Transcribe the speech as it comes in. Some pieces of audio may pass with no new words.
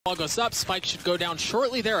Ball goes up, Spike should go down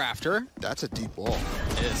shortly thereafter. That's a deep wall.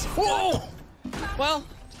 It is. Whoa! Well,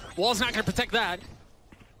 wall's not going to protect that.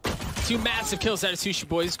 Two massive kills out of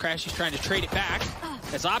sushiboys. crashies trying to trade it back.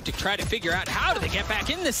 As OpTic try to figure out how do they get back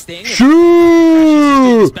in this thing.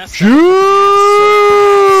 Shoot! Can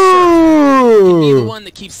be the one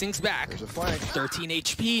that keeps things back. There's a flank. 13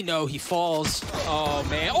 HP. No, he falls. Oh,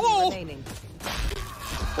 man. Oh!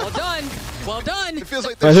 Well done. Well done. It feels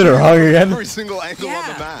like I hit it wrong again. Every single angle on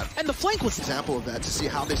the map. And the flank was Example of that to see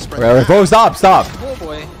how they spread. Right, bro, stop. Oh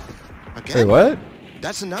boy. Again, Wait, what?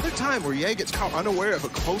 That's another time where Ye gets caught unaware of a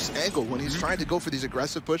close angle when he's trying to go for these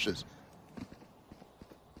aggressive pushes.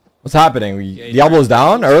 What's happening? Diablo's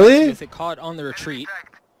down early? If it caught on the retreat.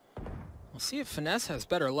 We'll see if Finesse has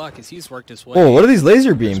better luck as he's worked his way. Oh, what are these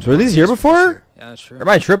laser beams? Were these here before? Yeah, that's true. Or am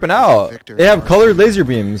I tripping out? They have colored laser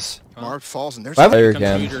beams. Marved falls and there's Player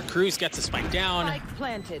cam. Crws gets a spike down.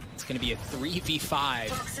 It's going to be a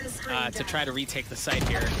 3v5 to try to retake the site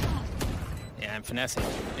here. Yeah, and Finesse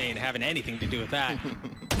ain't having anything to do with that.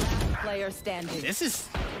 Player standing. This is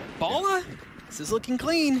Balla. This is looking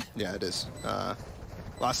clean. Yeah, it is.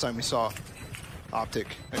 Last time we saw OpTic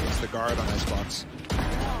against the guard on Icebox.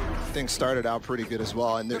 Things started out pretty good as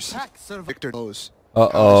well, and there's Victor knows how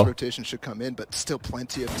this rotation should come in, but still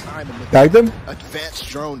plenty of time. And Tagged them? Advanced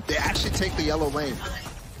drone. They actually take the yellow lane.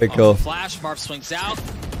 Big kill. Flash, Marv swings out.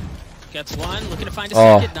 Gets one, looking to find a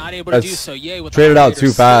second, not able to do so. Ye with traded out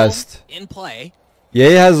too fast. In play.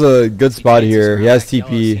 Ye has a good spot here. He has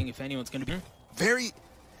TP. If anyone's gonna be very.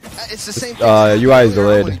 It's the same thing. UI is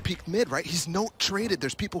delayed. When he peeked mid, right? He's no traded.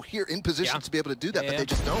 There's people here in position to be able to do that, but they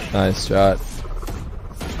just don't. Nice shot.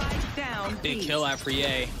 Big kill out for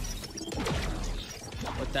Ye.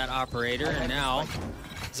 With that operator, and now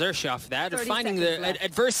XERXIA off that, finding the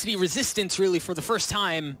adversity resistance really for the first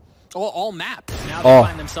time all map. Now they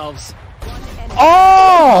find themselves in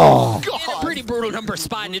a pretty brutal number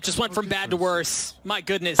spot, and it just went from bad to worse. My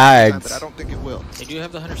goodness. But I don't think it will. They do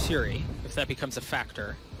have the Hunter Siri, if that becomes a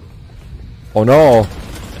factor. Oh no.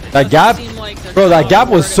 That gap, bro, that gap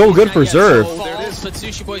was so good for Surf. But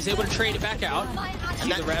sushiboys able to trade it back out.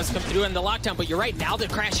 See the res come through in the lockdown, but you're right, now that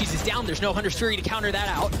crashies is down, there's no Hunter Siri to counter that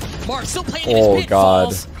out. Marv still playing in his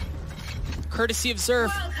pitfalls. Courtesy of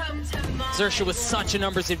Surf. XERXIA with such a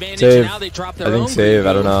numbers advantage, and now they drop their own. Save,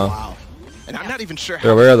 I don't know. Wow. And I'm not even sure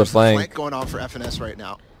how where are the flank going on for FNS right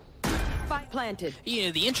now. Planted.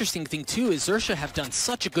 Yeah, the interesting thing too is XERXIA have done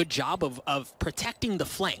such a good job of protecting the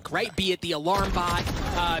flank, right? Be it the alarm bot,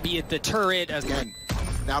 be it the turret. Again,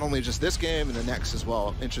 not only just this game and the next as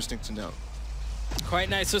well. Interesting to note. Quite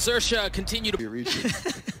nice. So XERXIA continue to be reaching.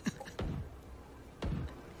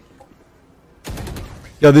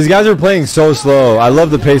 Yo, these guys are playing so slow. I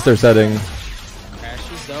love the pace they're setting.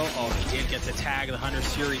 Crashes though. Oh, he did get the tag. The Hunter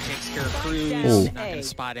Siri takes care of Crws. Not going to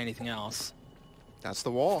spot anything else. That's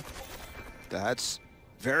the wall. That's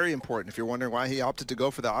very important. If you're wondering why he opted to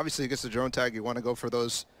go for that, obviously he gets the drone tag. You want to go for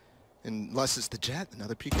those, unless it's the Jet.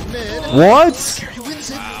 Another peek in mid. What? He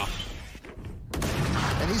wins it. Wow.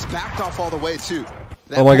 And he's backed off all the way too.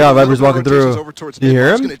 That oh my God, Viper's walking through. Do you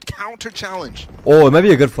hear him? Counter challenge. Oh, it might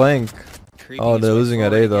be a good flank. Creeping oh, they're losing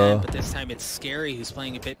at A though. But this time it's sScary who's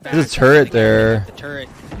playing a bit back. There's a turret there. The turret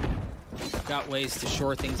got ways to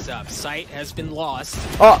shore things up. Sight has been lost to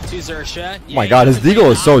XERXIA. Oh my God, his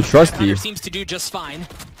deagle is so trusty. Seems to do just fine.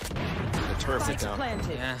 The turret down.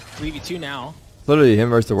 Yeah, 3v2 now. Literally him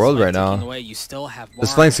versus the world right now. You still have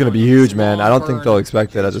this flank's gonna be huge, man. I don't think they'll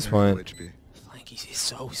expect it at this point. He's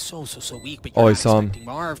so weak, but you're not expecting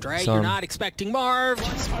Marved, right? You're not expecting Marved.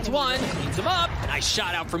 Spots one, cleans him up. Nice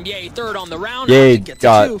shot out from Ye, third on the round. Ye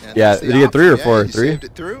got, yeah, did he get 3 or 4? 3? Saved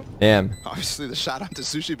it through. Damn. Obviously the shot out to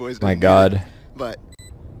sushiboys. My God. But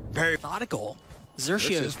very methodical.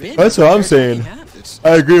 XERXIA has been. That's what I'm saying.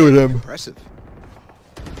 I agree with him. Impressive.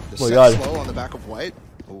 Oh my God. Slow on the back of white.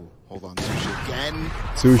 Oh, hold on, Sushi again.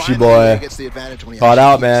 Sushi boy. Gets the advantage when he caught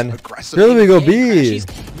out, man. Here we go, B.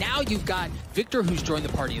 Now you've got Victor who's joined the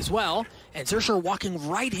party as well, and XERXIA walking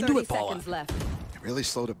right into it, Balla. Really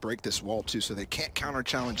slow to break this wall too, so they can't counter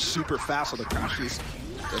challenge super fast with the crashies.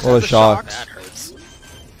 Oh, shock. That hurts.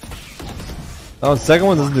 Oh, the second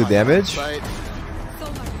one doesn't do damage.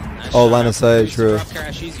 Oh, line of sight, true.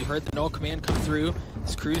 Crashies, you heard the null command come through.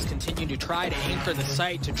 As Crws continue to try to anchor the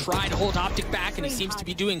site to try to hold OpTic back, and he seems to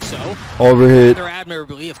be doing so. Overhit. Rather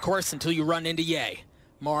admirably, of course, until you run into Ye.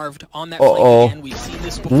 Marved on that flank again. We've seen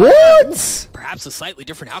this before. What? Perhaps a slightly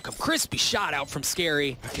different outcome. Crispy shot out from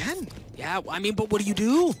sScary. Again? Yeah, I mean, but what do you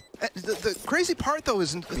do? The crazy part, though,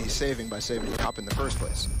 isn't saving by saving the top in the first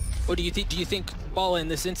place. What do you think? Do you think Balla in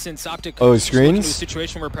this instance, OpTic? Oh, screens? A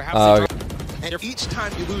situation where perhaps. And each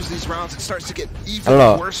time you lose these rounds, it starts to get even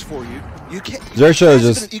worse for you. You can't. XERXIA is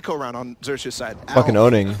just an eco round on XERXIA's side. Fucking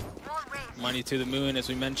owning. Money to the moon, as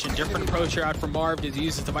we mentioned. Different approach here out from Marved as he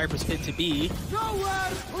uses the Viper's Pit to be.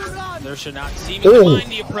 XERXIA not seeming to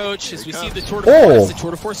mind the approach as we see the Tour de Force. The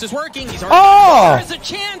Tour de Force is working. He's already there's a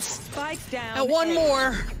chance at one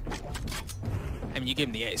more. I mean, you give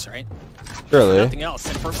him the ace, right? Surely. Nothing else.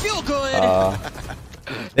 And for feel good.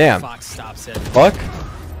 Damn. Foxz stops it. Fuck.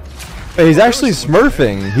 Wait, he's actually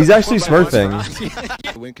smurfing. He's actually smurfing.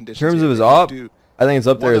 In terms of his op, I think it's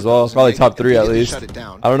up there as well. Probably top 3 at least.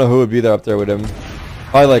 I don't know who would be there up there with him.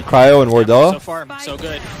 Probably like Cryo and Wardell. So far, so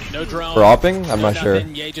good. No drone. For opping? I'm not sure.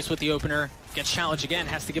 Yay, just with the opener. Gets challenged again,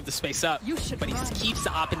 has to give the space up. But he just keeps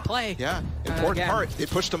the op in play. Yeah, important part. They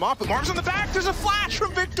pushed him off, but Marv's on the back. There's a flash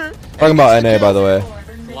from Victor. Talking about NA, by the way.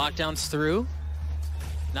 Lockdowns through.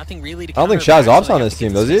 Nothing really to I don't think Shaz Op's on his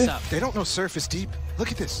team, does he? They don't know Surf is deep.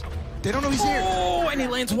 Look at this. They don't know he's here. Oh, and he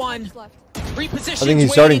lands one. Repositions. I think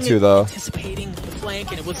he's starting to, though. Anticipating the flank,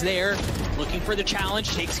 and it was there. Looking for the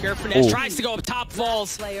challenge. Takes care of finesse. Tries to go up top,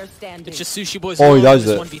 falls. It's just sushiboys. Oh, he does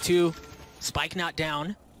it. 1v2. Spike not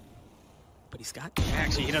down. But he's got.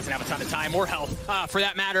 Actually, he doesn't have a ton of time or health. For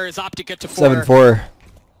that matter, as OpTic get to 4. 7-4.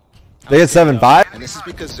 They get 7-5. And this is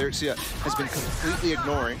because XERXIA has been completely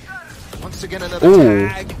ignoring. Once again, another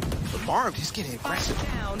tag. But Marved, he's getting aggressive.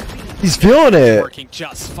 He's feeling it. Working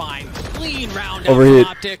just fine. Clean round. Overheat.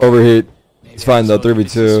 Overheat. It's fine though.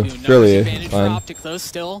 3v2. Surely it's fine. OpTic though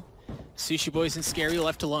still. sushiboys and sScary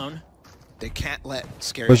left alone. They can't let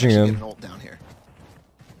sScary pushing him. Get an ult down here.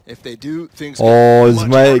 If they do, things this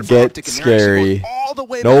might get scary.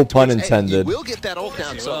 No pun intended. He will get that ult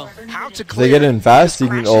down. So how to clear? They get in fast. He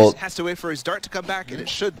can ult. Has to wait for his dart to come back, and it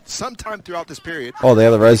should sometime throughout this period. Oh, they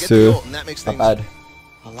have the res too. And that makes not bad.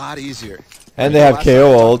 A lot easier. And they have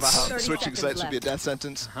KO ults. Switching sites would be a death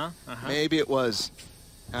sentence. Maybe it was,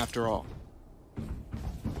 after all.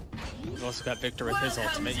 We've also got Victor with his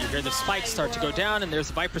ultimate. You hear the spikes start to go down, and there's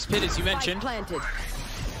the Viper's Pit, as you mentioned.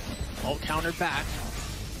 Ult countered back.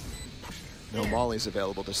 No mollies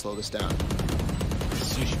available to slow this down.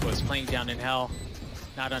 sushiboys playing down in hell.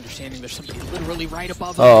 Not understanding there's somebody literally right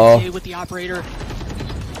above him with the operator.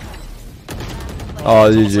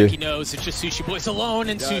 Oh, GG. Like he knows it's just sushiboys alone,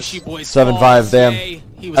 and sushiboys 7-5, damn.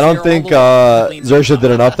 I don't think XERXIA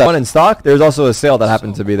did enough. That one in stock, there's also a sale that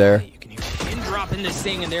happened to be there. You can even drop in this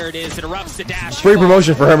thing, and there it is. It erupts the dash. Free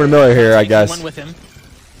promotion for Herman Miller here, I guess.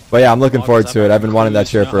 But yeah, I'm looking forward to it. I've been wanting that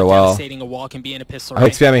chair for a while. I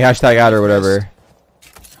hope spamming hashtag ad or whatever.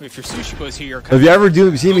 If you're sushiboys here, if you ever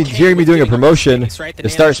hearing me doing a promotion, just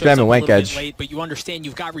start spamming wank edge. But you understand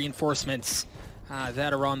you've got reinforcements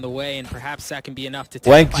that are on the way, and perhaps that can be enough to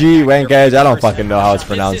wank G, wank edge. I don't fucking know how it's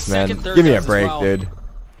pronounced, man. Give me a break, dude.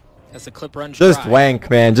 As the clip runs just wank,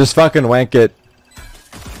 man. Just fucking wank it.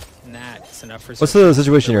 That's enough for. What's the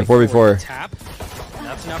situation here? 4v4.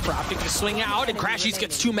 That's enough for OpTic to swing out, and crashies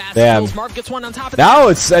gets 2 massive kills. Marv gets 1 on top of that. Now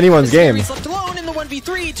it's anyone's game. He's left alone in the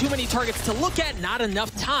 1v3. Too many targets to look at. Not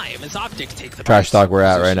enough time as OpTic take the trash talk we're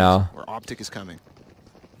at right now. Where OpTic is coming.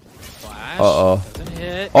 What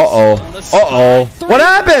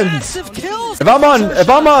happens? If I'm on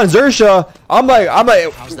XERXIA, I'm like,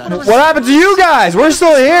 what happened to you guys? We're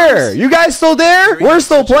still here. You guys still there? We're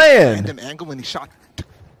still playing. Random angle when he shot.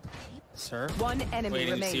 One enemy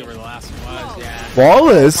waiting to see where the last one was. Yeah.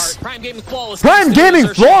 Flawless. Prime gaming flawless. Prime gaming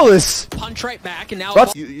flawless. Punch right back, and now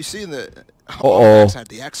you see in the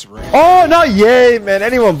the X-ray. Oh, not Yay, man.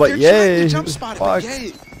 Anyone but Yay. Jump spot, but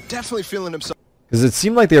Yay definitely feeling himself. Because it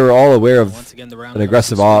seemed like they were all aware of an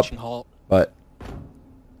aggressive op, but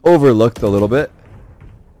overlooked a little bit.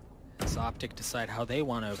 As OpTic decide how they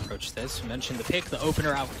want to approach this. We mentioned the pick, the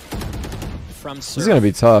opener out from Surf. This is gonna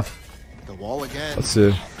be tough. The wall again. Let's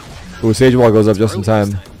see. Ooh, Sage Wall goes up just in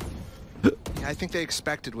time. Yeah, I think they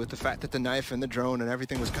expected with the fact that the knife and the drone and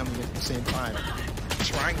everything was coming in at the same time.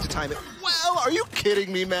 Trying to time it. Well, are you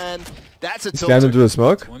kidding me, man? That's a tilt. Spammed into the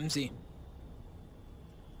smoke. Whimsy.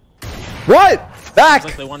 What? Back!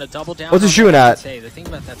 Like they want to double down. What's he shooting at? The thing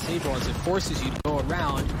about that Sage Wall is it forces you to go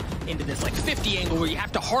around into this like 50 angle where you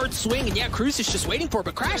have to hard swing, and yeah, Crws is just waiting for it,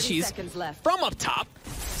 but crashies from up top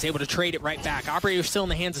is able to trade it right back. Operator still in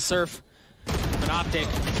the hands of Surf. But OpTic,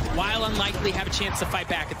 while unlikely, have a chance to fight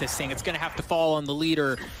back at this thing. It's going to have to fall on the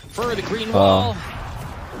leader for the green wall.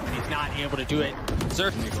 And he's not able to do it.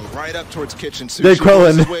 Surf right up towards kitchen. Jake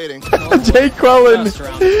Quellen. Jake Quellen.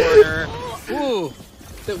 Ooh,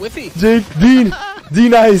 bit whiffy. Jake, D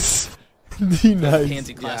nice. D nice.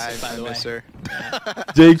 Pansy classic, by the way. Sir.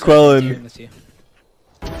 Jake Quellen.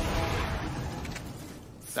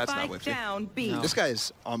 That's not whiffy. No. This guy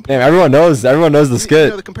is on point. Damn, everyone knows the skit.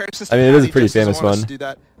 You know, the I mean, it is a pretty famous one. Do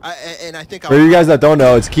that. And I think for you guys that don't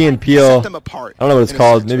know, it's Key and Peele. I don't know what it's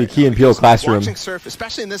called. Maybe Key and Peele Classroom. Watching Surf,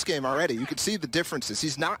 especially in this game already, you can see the differences.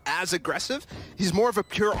 He's not as aggressive. He's more of a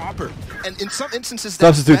pure opper. And in some instances,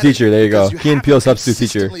 substitute teacher. There you go. Key and Peele substitute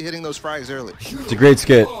teacher. Hitting those frags early. It's a great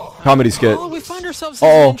skit. Comedy skit. Oh, we find ourselves in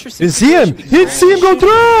an interesting didn't see him. He didn't see him go through.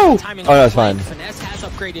 Oh, that's fine. Finesse has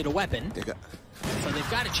upgraded a weapon. So they've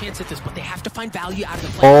got a chance at this, but they have to find value out of the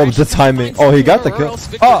play. Oh, the timing. Oh, he got the kill.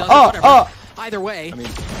 Either way, I mean,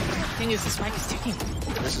 the thing is, the spike is ticking.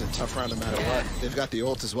 This is a tough round no matter what. They've got the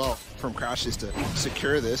ult as well from crashies to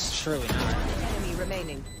secure this. Surely not.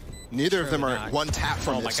 Neither of them are one tap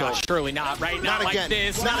from it. Oh my gosh, surely not. Right now, like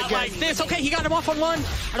this. Not like this. Okay, he got him off on one.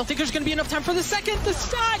 I don't think there's going to be enough time for the second. The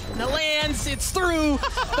shot. The lands. It's through.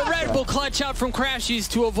 The Red Bull clutch out from crashies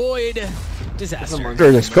to avoid disaster.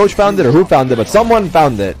 Sure, this coach found it or who found it, but someone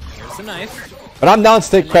found it. There's a knife. But I'm down to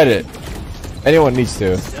take credit. Anyone needs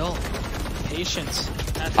to. Still, patience.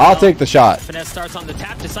 I'll take the shot. Finesse starts on the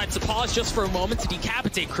tap, decides to pause just for a moment to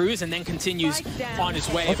decapitate Crws, and then continues on his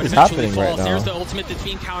way. What is happening right now? There's the ultimate that's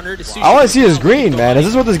being countered. I want to see his green, man. Is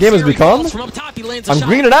this what this game has become? I'm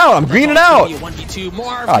greening out. I'm greening out.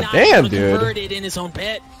 God damn, dude. Converted in his own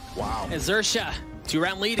pit. Wow. XERXIA,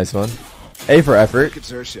 2-round lead. Nice one. A for effort. Look at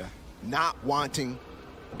XERXIA not wanting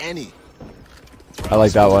any. I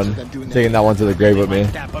like that one. Taking that one to the grave with me.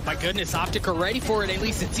 But my goodness, OpTic are ready for it. At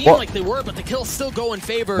least it seemed like they were, but the kills still go in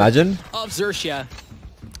favor of XERXIA.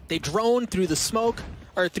 They drone through the smoke,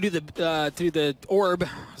 or through the orb.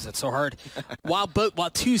 Is that so hard? while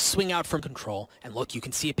two swing out from control. And look, you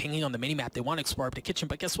can see it pinging on the minimap. They want to explore up the kitchen,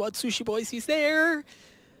 but guess what? sushiboys, he's there.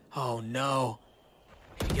 Oh no.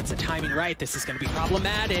 If he gets the timing right, this is going to be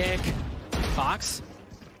problematic. foxz.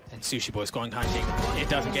 And sushiboys going hunting. It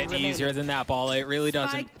doesn't get easier than that, ball. It really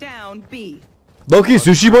doesn't. Spike down B. Low-key,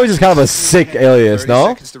 sushiboys is kind of a sick alias, no?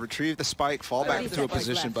 Seconds to retrieve the spike, fall back into a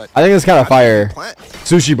position, but I think it's kind of fire.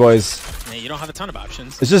 sushiboys. Yeah, you don't have a ton of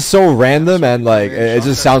options. It's just so random and like it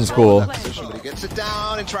just sounds cool. But he gets it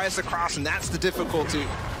down and tries to cross, and that's the difficulty.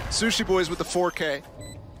 sushiboys with the 4K,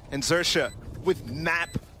 and XERXIA with map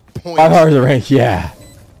points. 5 hours of rank, yeah.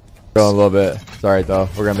 Going a little bit. It's alright though.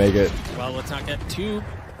 We're gonna make it. Well, let's not get too.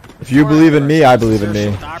 If you believe in me, I believe in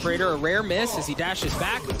me. The operator, a rare miss as he dashes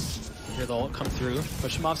back. Here they'll come through,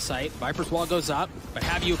 push him off site. Viper's wall goes up, but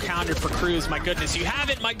have you countered for Crws? My goodness, you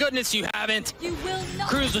haven't. My goodness, you haven't. You will not.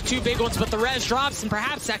 Crws with 2 big ones, but the res drops, and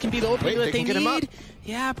perhaps that can be the opening that they need.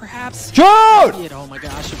 Yeah, perhaps. Shoot! Oh my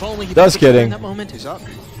gosh, if only he was kidding. In that moment. He's up.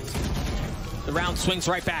 The round swings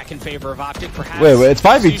right back in favor of OpTic. Perhaps. Wait, it's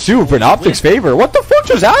 5v2 for an OpTic's favor. What the fuck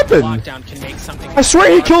just happened? Can make something I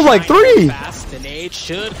swear he killed like 3. Fast. The nade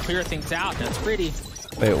should clear things out. That's pretty.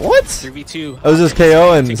 Wait, what? 3v2. That was just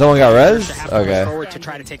KO and someone got res? Okay.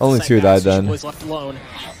 Only 2 died then. I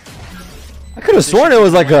could have sworn it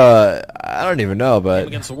was like a... I don't even know,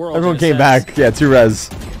 but everyone came back. Yeah, 2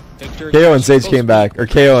 res. KO and Sage came back. Or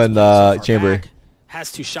KO and Chamber.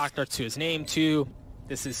 Has 2 shock darts to his name, too.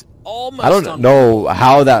 This is almost... I don't know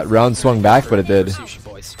how that round swung back, but it did.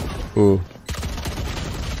 Ooh.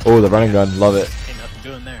 Oh, the running gun. Love it. Ain't nothing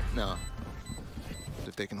doing there. No.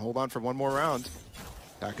 If they can hold on for one more round,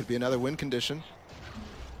 that could be another win condition.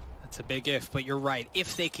 That's a big if, but you're right.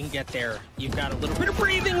 If they can get there, you've got a little bit of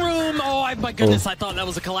breathing room. Oh, my goodness, I thought that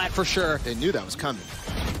was a collat for sure. They knew that was coming.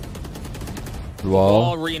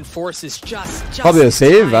 Wall reinforces just probably a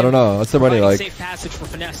save. I don't know. What's the money like? Safe passage for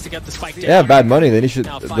Finesse to get the spike down. Yeah, bad money. They need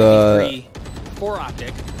now the for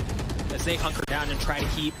OpTic as they hunker down and try to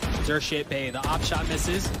keep XERXIA at bay. The op shot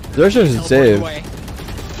misses. XERXIA should save.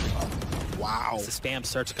 Wow. As the spam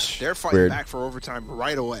starts. They're fighting back for overtime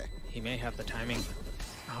right away. He may have the timing.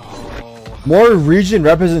 Oh. More region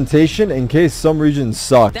representation in case some regions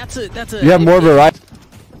suck. That's a. You have more variety.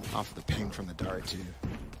 Off the ping from the dart too.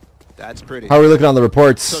 That's pretty. How are we looking on the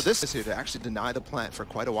reports? So this is here to actually deny the plant for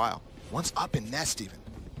quite a while. Once up in nest even.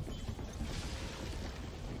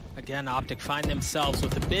 Again, OpTic find themselves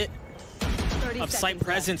with a bit of site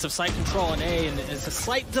presence, of site control in A, and it's a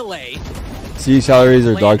slight delay. C salaries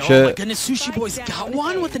are dog shit. Oh my goodness, sushiboys got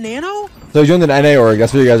one with the nano? So he joined an NA org,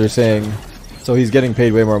 that's what you guys are saying. So he's getting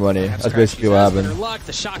paid way more money. That's basically what happened. Luck,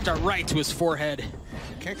 the shot dart right to his forehead.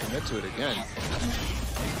 Can't commit to it again.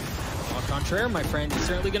 Au contraire, my friend, he's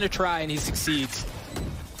certainly going to try, and he succeeds.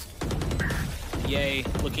 Yay,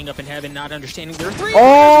 looking up in heaven, not understanding there are 3.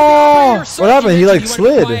 Oh! What happened? He like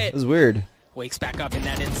slid. It was weird. Wakes back up in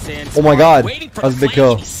that instant. Oh my god, that was a big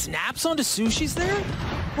kill. He snaps onto Sushi's there?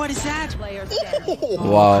 What is that?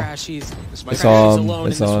 Wow. Crashies. It's on. Alone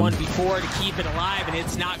It's in this on. 1v4 to keep it alive, and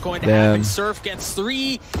it's not going to Damn. happen. Surf gets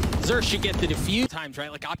 3. Xerx should get the defuse times,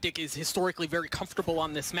 right? Like OpTic is historically very comfortable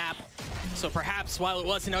on this map, so perhaps while it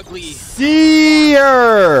was an ugly.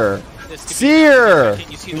 Seer! Seer!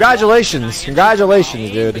 Congratulations!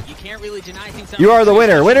 Congratulations, dude. You are the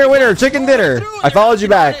winner. Winner, winner, chicken dinner. I followed you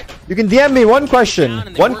back. You can DM me one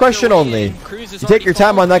question. One question only. You take your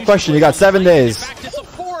time on that question. You got 7 days. Back to the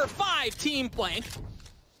 4 or 5 team flank.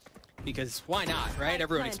 Because why not, right?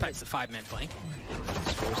 Everyone expects the 5-man flank.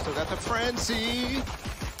 Still got the frenzy.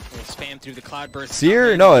 We'll spam through the cloudburst.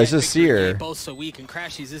 Seer? No, it's just Seer. Both so weak, and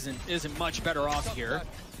crashies isn't much better off here.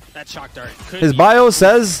 That shock dart. His bio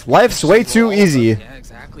says life's way too easy. Yeah,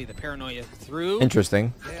 exactly. The paranoia through.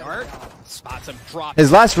 Interesting. Dart. Spots him drop.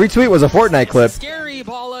 His last retweet was a Fortnite clip. Scary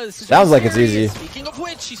Bala. Sounds like it's easy. Speaking of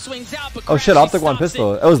which, she swings out, but Oh shit, OpTic one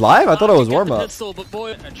pistol. It was live? I thought it was warm up.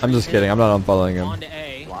 Boy, I'm just kidding. I'm not unfollowing on him. to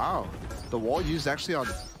A. Wow. The wall used actually on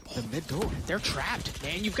the mid door. They're trapped,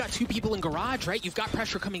 man. You've got 2 people in garage, right? You've got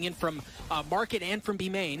pressure coming in from market and from B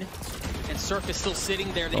main. And Surf is still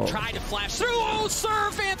sitting there. They try to flash through. Oh,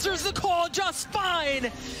 Surf answers the call just fine,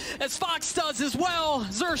 as foxz does as well.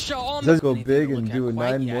 XERXIA on the... Let's go big and do a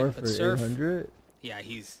 9 more for Surf, 800. yeah,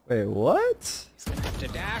 he's Wait, what? gonna have to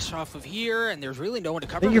dash off of here, and there's really no one to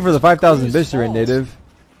cover. Thank you for the 5,000 bits, rate native.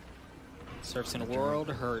 Surf's in a world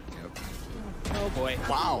of hurt. Oh boy.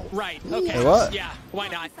 Wow. Right. Okay. Wait, what? Yeah. Why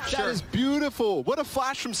not? That is beautiful. What a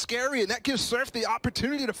flash from Scarry, and that gives Surf the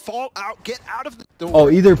opportunity to fall out, get out of the door. Oh,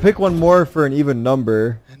 either pick one more for an even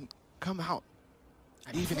number, and come out,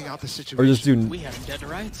 evening out the situation. or just do. We have him dead to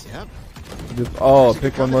rights. Yep. Oh,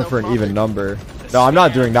 pick one more for an even number. No, I'm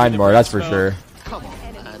not doing 9 more. That's for sure. Come on,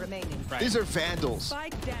 man. Right. These are vandals.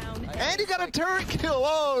 And he got a turret kill.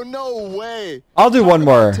 Oh, no way. I'll do one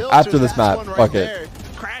more Tilters, after this that's map. one right Fuck there. it.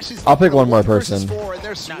 Crashes I'll pick one more 1 versus person. 4, and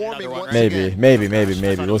they're swarming once Maybe, again. maybe.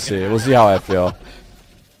 We'll see. We'll see how I feel.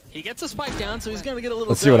 He gets a spike down, so he's gonna get a little.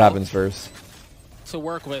 Let's see what happens first. To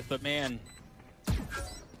work with, but man,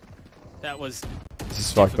 that was. This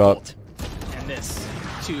is fucked up. And this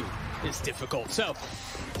too is difficult. So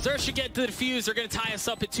Xerx should get the defuse. They're gonna tie us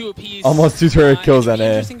up at 2 apiece. Almost 2 turret kills NA. NA.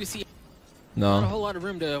 Interesting to see. Not a No. whole lot of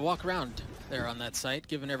room to walk around there on that site,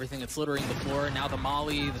 given everything that's littering the floor. Now the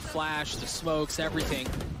molly, the flash, the smokes, everything.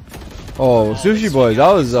 Oh, sushiboys,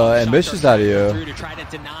 that was ambitious out of you. Through to try to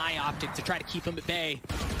deny OpTic, to try to keep him at bay,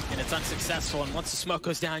 and it's unsuccessful. And once the smoke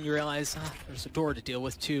goes down, you realize there's a door to deal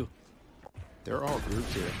with too. They're all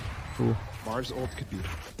grouped here. Cool. Mars ult could be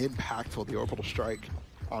impactful. The orbital strike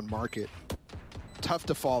on market. Tough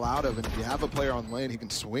to fall out of, and if you have a player on lane, he can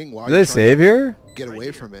swing while Do they save here? get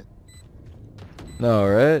away from it. No,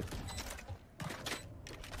 right?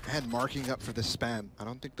 And marking up for the spam. I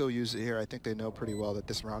don't think they'll use it here. I think they know pretty well that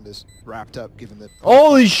this round is wrapped up, given the...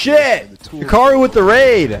 Holy shit! Hikaru with the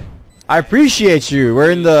raid! I appreciate you.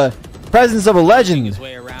 We're in the presence of a legend. His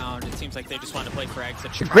way around. It seems like they just want to play for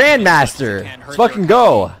exit. Grandmaster! Let's fucking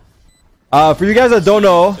go! For you guys that don't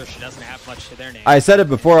know, I said it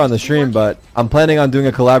before on the stream, but I'm planning on doing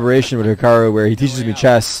a collaboration with Hikaru where he teaches me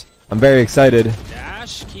chess. I'm very excited.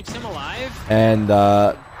 Dash keeps him alive. And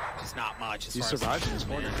Just not much as He far as survived in his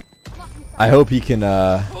corner. I hope he can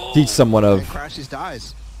teach someone of Crashies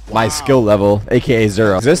dies. my skill level, aka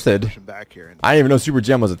Zero, existed. Pushing back here, and I didn't even know Super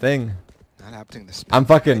Gem was a thing. not happening this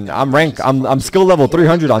I'm skill level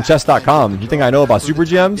 300 on chess.com. You think I know about Super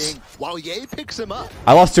Gems? While Ye picks him up.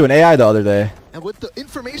 I lost to an AI the other day. And with the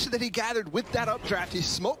information that he gathered with that updraft, he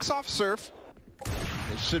smokes off Surf.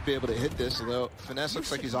 They should be able to hit this, although Finesse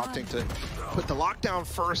looks like he's opting to put the lockdown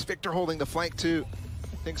first. Victor holding the flank too.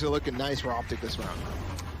 Things are looking nice for OpTic this round.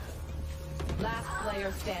 Last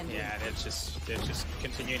player standing. Yeah, it's just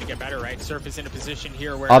continuing to get better, right? Surf is in a position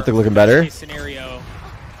here where OpTic looking better. Case scenario,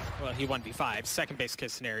 well, he 1v5, second base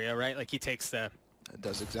case scenario, right? Like he takes the. That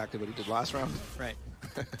does exactly what he did last round. Right.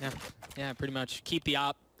 Yeah, pretty much. Keep the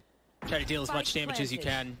op. Try to deal as much damage as you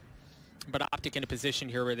can. But OpTic in a position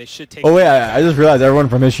here where they should take. Oh wait, I just realized everyone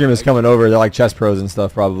from his stream is coming over. They're like chess pros and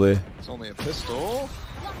stuff, probably. It's only a pistol.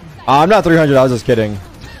 I'm not 300. I was just kidding.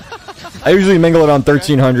 I usually mingle it on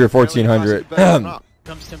 1300, 1400.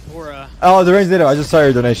 Comes Tempura. Oh, the range native. I just saw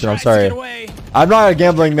your donation. I'm sorry. I'm not a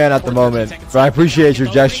gambling man at the moment, but I appreciate your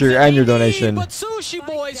gesture and your donation. But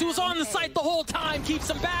sushiboys, who was on the site the whole time, keeps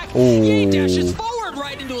him back. Ooh. He dashes forward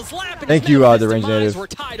right into his lap. And Thank his you, men the range native. We're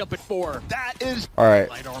tied up at 4. That is All right.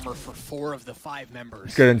 Light armor for 4 of the 5 members.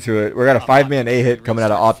 Let's get into it. We got a 5-man A hit coming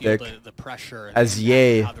out of OpTic. The pressure As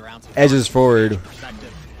Ye edges forward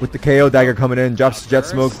with the KO dagger coming in, drops jet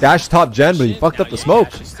smoke, dash top gen, but he fucked up the smoke.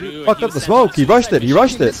 Fucked up the smoke. He rushed it. He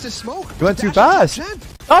rushed it. He went too fast.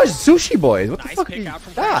 Oh, it's sushiboys. What the Nice fuck pick is out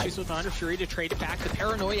from that? crashies with the Hunter Fury to trade it back. The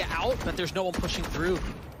paranoia out, but there's no one pushing through.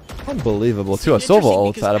 Unbelievable. Too. A Silva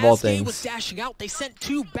ult out of all was things. dashing out. They sent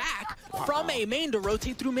 2 back from A main to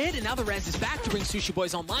rotate through mid, and now the res is back to bring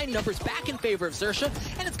sushiboys online. Numbers back in favor of XERXIA,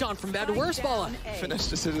 and it's gone from bad to worse, Balla. Finish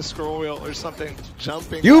just hit a scroll wheel or something.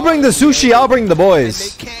 Jumping. You bring the sushi, I'll bring the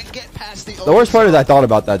boys. They can't get past the worst part is I thought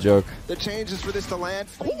about that joke. The changes for this to land.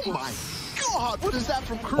 Oh my god, what is that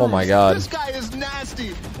from Crws? Oh my god. This guy is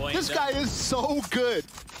nasty. This guy is so good.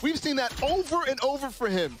 We've seen that over and over for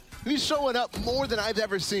him. He's showing up more than I've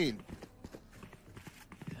ever seen.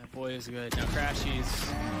 That boy is good. Now crashies.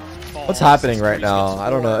 What's happening right now?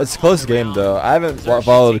 I don't know. It's a close game though. I haven't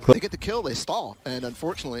followed the They get the kill, they stall, and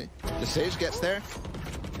unfortunately, the Sage gets there,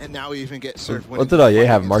 and now we even get Surf. What did Ye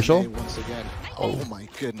have? Marshall? Once again. Oh my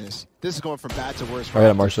goodness. This is going from bad to worse. Oh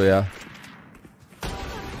yeah, Marshall, yeah.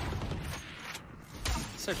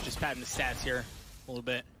 Surf just padding the stats here a little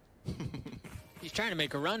bit. He's trying to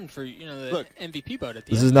make a run for, you know, the MVP boat at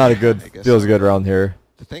the end. This is not a good, feels good around here.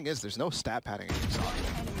 The thing is, there's no stat padding in this hockey.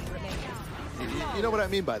 You know what I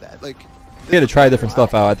mean by that? Like, you gotta try different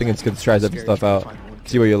stuff out. I think it's good to try different stuff out.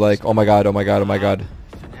 See what you like. Oh my god, oh my god, oh my god.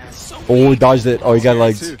 Oh, he dodged it. Oh, he got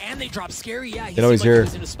legs. And they drop Scary. Yeah, you know he's here.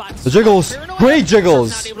 The jiggles. Great jiggles.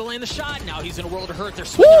 Not able to land the shot. Now he's in a world of hurt.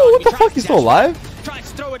 Woo, what the fuck? He's still alive? Tries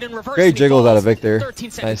to throw it in reverse. Great jiggles out of Victor. 13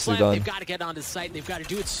 seconds Nicely left. done. They've got to get onto the site. They've got to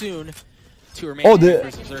do it soon. Oh,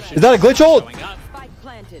 is that a glitch ult? And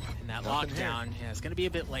that lockdown, yeah, it's going to be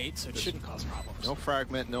a bit late, so it shouldn't cause problems. No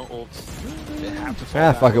fragment, no ults.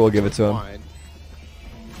 Ah, fuck it, we'll give it to him.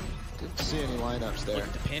 Didn't see any lineups there. Look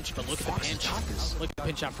at the pinch, but look at the pinch. Look at the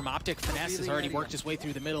pinch out from OpTic. Finesse has already worked his way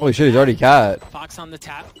through the middle. Holy shit, he's already cat. foxz on the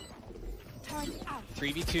tap.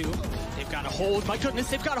 3v2. They've got a hold. My goodness,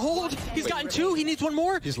 they've got a hold. He's gotten 2. He needs 1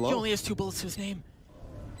 more. He's low. He only has 2 bullets to his name.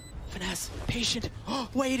 Finesse, patient,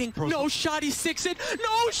 waiting. No shot, he sticks it.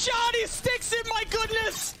 No shot, he sticks it. My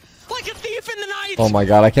goodness. Like a thief in the night. Oh my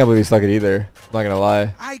god, I can't believe he stuck it either. I'm not gonna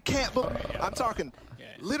lie. I can't believe. I'm talking.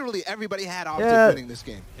 Literally everybody had OpTic winning this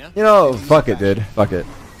game. Yeah. You know, fuck it, dude. Fuck it.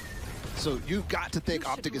 So you got to think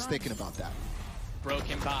OpTic is thinking about that. Broke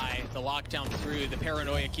him by the lockdown through. The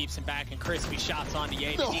paranoia keeps him back, and crispy shots onto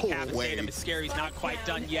Ye to decapitate him. Scary's not quite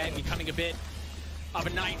done yet, becoming a bit of a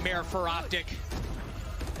nightmare for OpTic.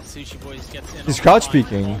 sushiboys gets in. He's crouch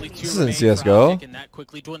peeking. This isn't CSGO. And that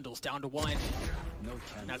quickly dwindles down to 1.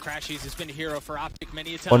 Now crashies has been a hero for OpTic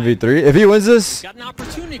many a time. 1v3. If he wins this, got an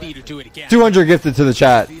opportunity to do it again. 200 gifted to the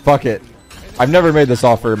chat. Fuck it. I've never made this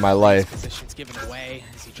offer in my life. Positions given away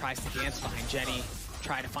as he tries to dance behind Jenny.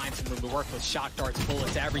 Try to find some room to work with shock darts,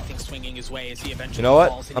 bullets, everything swinging his way as he eventually. You know what?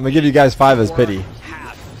 falls. I'm gonna give you guys 5 as pity.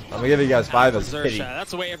 I'm gonna give you guys 5 as XERXIA. pity.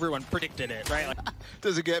 That's the way everyone predicted it, right? Like,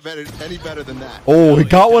 does it get better, any better than that? Oh, he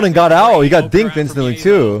got one and got out. He got dinked instantly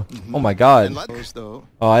too. Oh my god. Oh,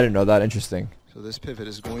 I didn't know that. Interesting. So this pivot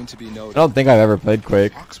is going to be noted. I don't think I've ever played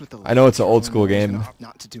Quake. I know it's an old school game.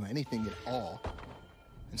 Not to do anything at all.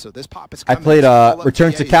 And so this pop is I played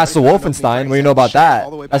Return to Castle Wolfenstein. What do you know about that?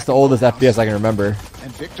 That's the oldest FPS I can remember.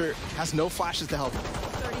 And Victor has no flashes to help him.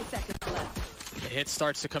 30 seconds left. the hit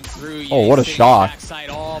starts to come through. Oh, what a shock.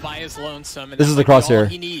 All by his lonesome, and this is the crosshair.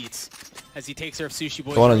 he needs as he takes care of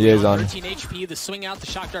sushiboys. Going on liaison. 13 HP, the swing out, the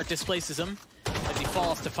shock dart displaces him as he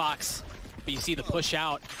falls to foxz. But you see the push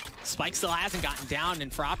out. Spike still hasn't gotten down,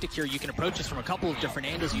 and for OpTic here, you can approach this from a couple of different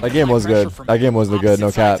angles. That game was good. That game was good,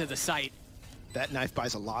 no cap. That knife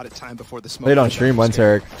buys a lot of time before the smoke. Played on stream once,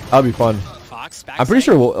 Tarik. That'll be fun. foxz, I'm pretty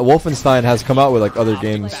sure Wolfenstein has come out with like other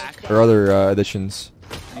games or other editions.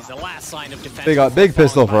 He's the last line of defense. They got big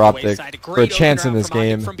pistol for OpTic for a chance in this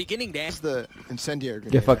game. From beginning to the incendiary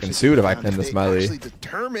get fucking sued if I pin this Smiley. Actually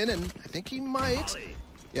determined, and I think he might.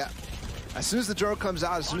 Yeah. As soon as the drone comes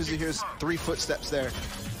out, as soon as he hears 3 footsteps there,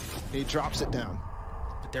 he drops it down.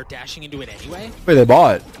 But they're dashing into it anyway. Wait, they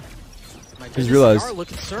bought. Just realized.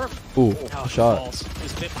 Look at Surf. Ooh, shot.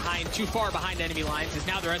 Just bit behind, too far behind enemy lines. Is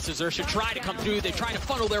now the rest of XERXIA try to come through. They try to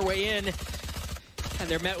funnel their way in, and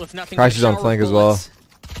they're met with nothing. Crashes on flank as well.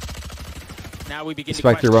 Now we begin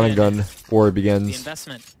Spectre to running gun war begins. The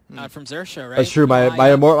investment from XERXIA, right? That's true.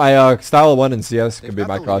 My style of 1 in CS could be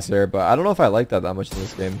my crosshair, but I don't know if I like that much in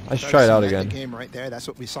this game. I should try it out again. Game right there. That's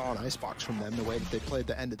what we saw on Icebox from them. The way that they played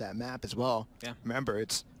the end of that map as well. Yeah. Remember,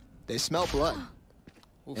 they smell blood.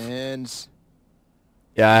 And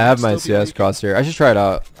yeah, I have my CS crosshair. I should try it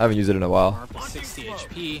out. I haven't used it in a while. Marved 60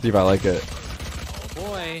 HP. See if I like it. Oh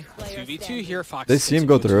boy, 2v2 here. foxz. They see him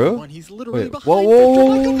go through? He's literally Wait, behind whoa. Victor.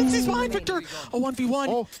 My goodness, he's behind Victor. A 1v1.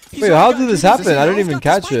 Oh. Wait, how did this happen? I didn't even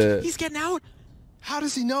catch it. He's getting out. How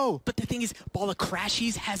does he know? But the thing is, Ball of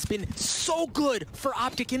crashies has been so good for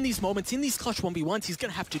OpTic in these moments, in these clutch 1v1s. He's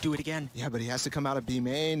going to have to do it again. Yeah, but he has to come out of B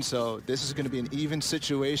main, so this is going to be an even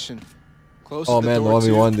situation. Close oh to the man, the door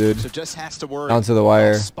 1v1, too, dude. So just has to worry. Down to the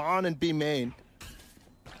wire. Spawn and B main.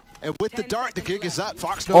 And with the dart, the gig is up.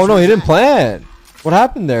 Foxz knows Oh no, he didn't at. plant. What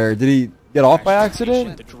happened there? Did he get off by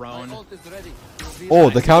accident? The drone.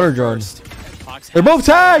 Oh, the counter drone. They're both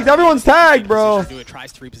tagged. Everyone's tagged, bro.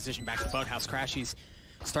 Tries to reposition back to boathouse. crashies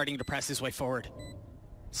starting to press his way forward.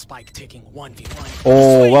 Spike ticking 1v1.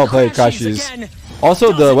 Oh, well played, crashies.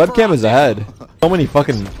 Also, the webcam is ahead. So many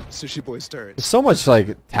fucking sushiboys turret. There's so much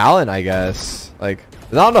like talent, I guess. Like,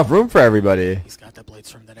 there's not enough room for everybody. He's got the blades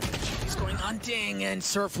from that image. He's going hunting, and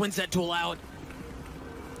Surf wins that duel out.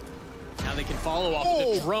 Now they can follow up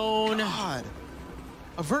with the drone. God.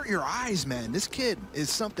 Avert your eyes, man. This kid is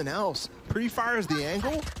something else. Pre-fires the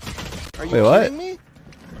angle? Are you kidding me?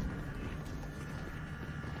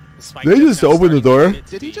 They just opened the door.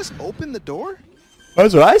 Did he just open the door?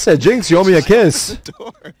 That's what I said. Jinx, you owe me a kiss. The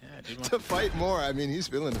door. Yeah, to fight more. I mean, he's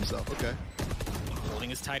feeling himself. Okay.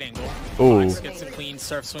 Holding his tight angle. Oh. Gets it clean.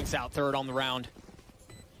 Surf swings out third on the round.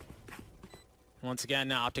 Once again,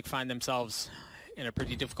 OpTic find themselves in a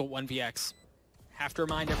pretty difficult 1vx. Have to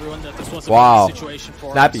remind everyone that this was a big situation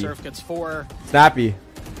for Snappy. Surf gets 4. Snappy.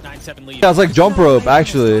 9-7 lead. Yeah, it's like jump rope,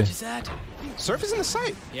 actually. Surf is in the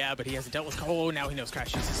sight. Yeah, but he hasn't dealt with. Oh, now he knows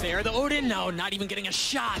crashies is there. The Odin, no, not even getting a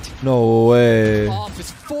shot. No way. Off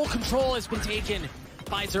his full control has been taken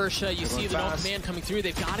by XERXIA. You see the no command coming through.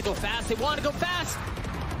 They've got to go fast. They want to go fast.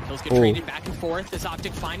 Kills get traded back and forth. This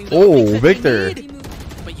OpTic finding the oh, Victor.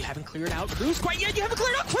 But you haven't cleared out Crws quite yet. You haven't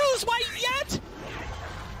cleared out Crws quite yet.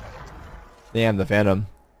 Damn, the Phantom.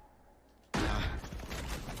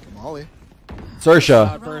 Molly.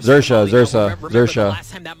 XERXIA. Right?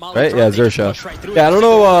 Yeah, XERXIA. Yeah, I don't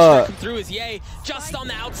know, just on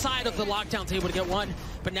the outside of the lockdown table to get one,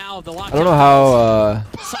 but now the lockdown. I don't know how,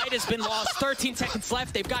 sight has been lost. 13 seconds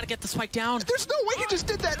left. They've got to get the spike down. There's no way he just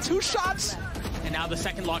did that. 2 shots. And now the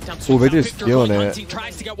second lockdown. Oh, Victor's feeling it. He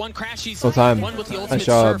tries to get one crashies. No time. One with the ultimate nice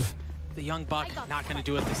job. Surf. The young buck not going to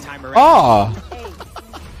do it this time around.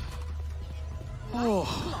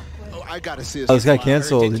 Oh. I gotta see this. Oh, this guy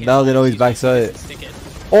canceled. Now they know he's backside.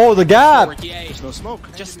 Oh, the gap! There's no smoke.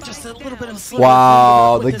 Just a little bit of a slip.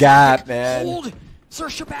 Wow, the gap, man. Hold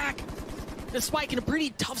XERXIA back. The spike in a pretty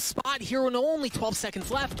tough spot here with only 12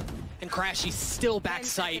 seconds left. And crashies still back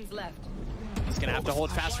sight. He's gonna have to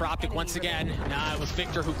hold fast for OpTic once again. Nah, it was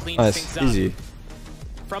Victor who cleaned things up. Easy.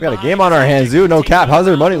 We got a game on our hands, dude. No cap. How's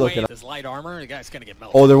their money looking? This light armor, the guy's gonna get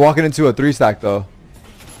melted. Oh, they're walking into a 3-stack though.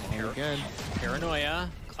 Here again. Paranoia,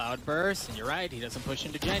 Cloudburst, and you're right, he doesn't push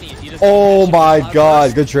into Jenny. Oh my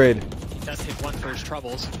god, good trade. He does hit one for his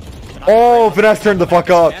troubles. Oh, Finesse turned the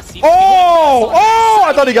fuck up. Oh,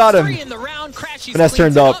 I thought he got him. Finesse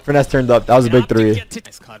turned up. Finesse turned up. That was a big 3.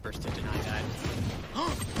 Cloudburst to deny that.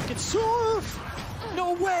 Get Surf!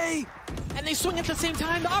 No way! And they swing at the same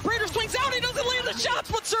time. The operator swings out. He doesn't land the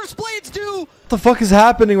shots. What Surf's blades do? What the fuck is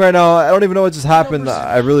happening right now? I don't even know what just happened.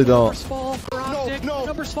 I really don't.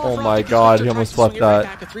 Oh my god, he almost fluffed that.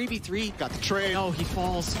 Back a 3v3. Got the trade. No, he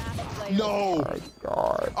falls. No. Oh my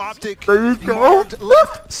god. OpTic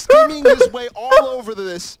left, skimming his way all over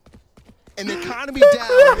this. And the economy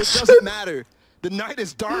down. It doesn't matter. The night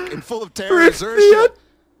is dark and full of terror. XERXIA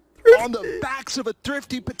on the backs of a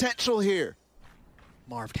thrifty potential here.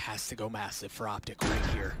 Marved has to go massive for OpTic right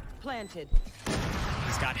here. Planted.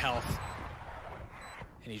 He's got health.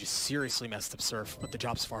 And he just seriously messed up Surf, but the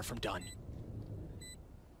job's far from done.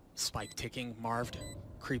 Spike ticking, Marved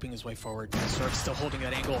creeping his way forward. Surf still holding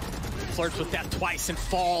that angle. Flirts with that twice and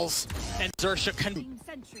falls. And XERXIA can...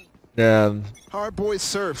 Damn. Hard boy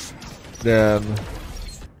Surf. Damn.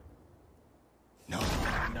 No.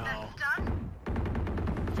 No.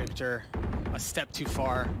 Victor, a step too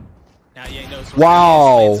far. Now Ye knows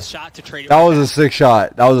wow. Shot to trade it that was a sick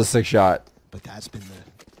shot. That was a sick shot. But that's been the...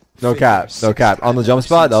 No cap. No cap. On the jump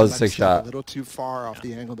spot, that was a sick shot. A little too far off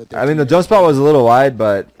the angle that I mean, the jump spot was a little wide,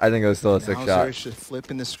 but I think it was still a sick shot. XERXIA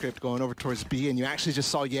flipping the script, going over towards B, and you actually just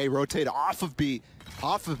saw Ye rotate off of B,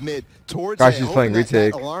 off of mid, towards A. crashies playing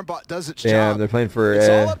retake. Alarm bot does its Damn, job. they're playing for It's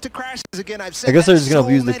A. all up to crashies again. I've said I guess they're just so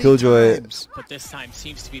gonna use the many killjoy. times. But this time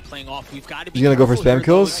seems to be playing off. We've got to be He's gonna go for spam here,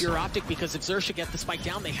 kills? If you're OpTic, because if XERXIA get the spike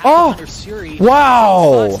down, they have Oh! to Suri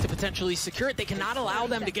Wow! to potentially secure it. They cannot allow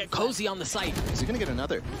them to get cozy on the site. Is he gonna get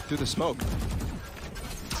another through the smoke?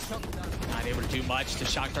 Not able to do much. The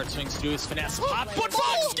shock dart swings through his finesse pop, but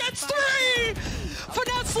foxz gets 3!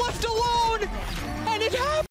 Finesse left alone, and it happens.